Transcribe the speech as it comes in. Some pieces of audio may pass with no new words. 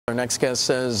Our next guest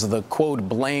says the, quote,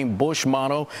 blame Bush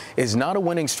motto is not a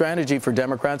winning strategy for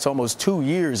Democrats almost 2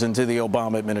 years into the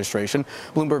Obama administration.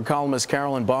 Bloomberg columnist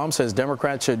Caroline Baum says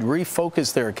Democrats should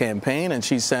refocus their campaign, and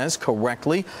she says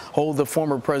correctly hold the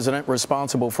former president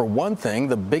responsible for one thing,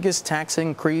 the biggest tax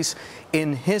increase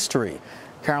in history.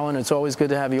 Caroline, it's always good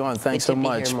to have you on. Thanks so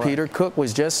much. Peter Cook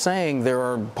was just saying there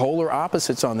are polar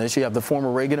opposites on this. You have the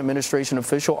former Reagan administration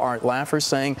official, Art Laffer,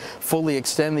 saying fully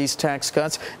extend these tax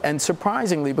cuts. And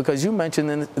surprisingly, because you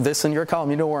mentioned this in your column,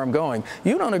 you know where I'm going.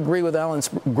 You don't agree with Alan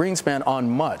Greenspan on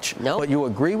much. Nope. But you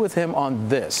agree with him on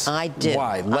this. I do.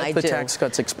 Why? Let the tax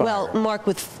cuts expire. Well, Mark,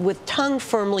 with tongue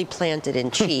firmly planted in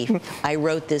cheek, I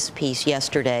wrote this piece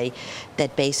yesterday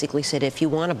that basically said if you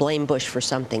want to blame Bush for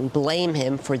something, blame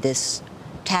him for this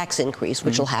tax increase,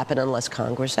 which will happen unless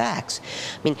Congress acts.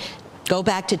 I mean, go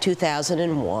back to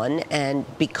 2001, and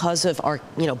because of our,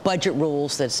 budget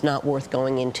rules that's not worth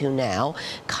going into now,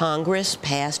 Congress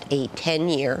passed a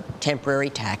 10-year temporary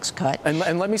tax cut.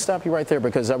 And let me stop you right there,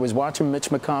 because I was watching Mitch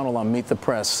McConnell on Meet the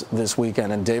Press this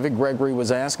weekend, and David Gregory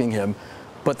was asking him,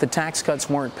 but the tax cuts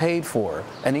weren't paid for,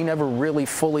 and he never really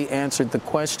fully answered the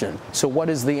question. So what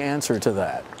is the answer to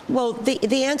that? Well,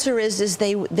 the answer is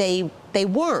they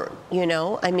weren't,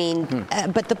 I mean,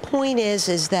 but the point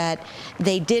is that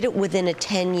they did it within a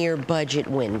 10-year budget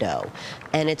window,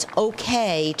 and it's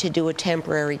okay to do a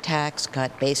temporary tax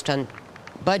cut based on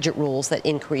budget rules that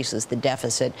increases the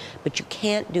deficit, but you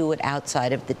can't do it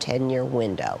outside of the 10-year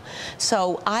window.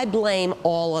 So I blame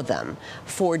all of them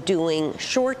for doing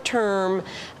short-term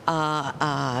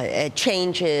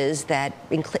changes that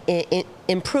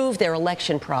improve their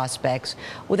election prospects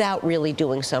without really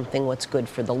doing something what's good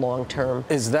for the long-term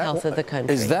health of the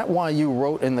country. Is that why you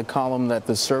wrote in the column that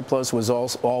the surplus was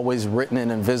always written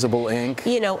in invisible ink?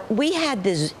 We had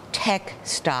this tech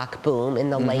stock boom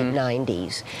in the late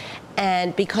 90s.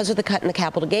 And because of the cut in the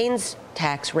capital gains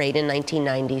tax rate in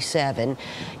 1997,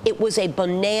 it was a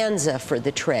bonanza for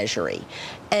the Treasury.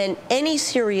 And any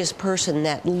serious person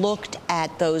that looked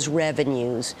at those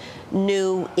revenues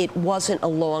knew it wasn't a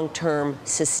long-term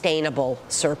sustainable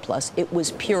surplus. It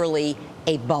was purely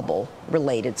a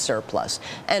bubble-related surplus.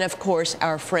 And of course,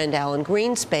 our friend Alan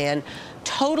Greenspan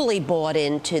totally bought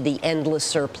into the endless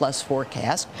surplus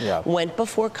forecast, went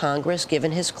before Congress,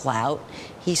 given his clout,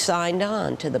 he signed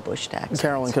on to the Bush tax.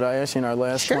 Caroline, could I ask you in our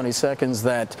last 20 seconds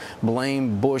that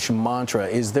blame Bush mantra,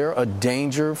 is there a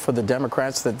danger for the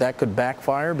Democrats that could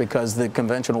backfire? Because the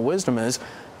conventional wisdom is,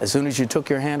 as soon as you took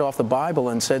your hand off the Bible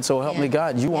and said, so help me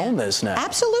God, you own this now.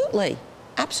 Absolutely.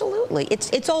 Absolutely.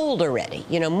 It's old already.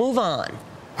 Move on.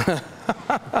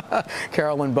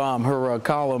 Caroline Baum, her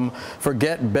column,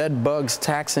 Forget Bed Bugs,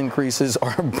 Tax Increases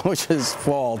Are Bush's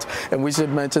Fault. And we should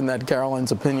mention that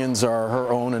Caroline's opinions are her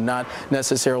own and not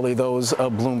necessarily those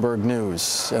of Bloomberg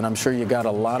News. And I'm sure you got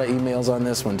a lot of emails on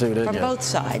this one, too, didn't you? From both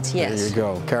sides, yes. There you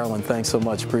go. Caroline, thanks so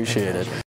much. Appreciate it.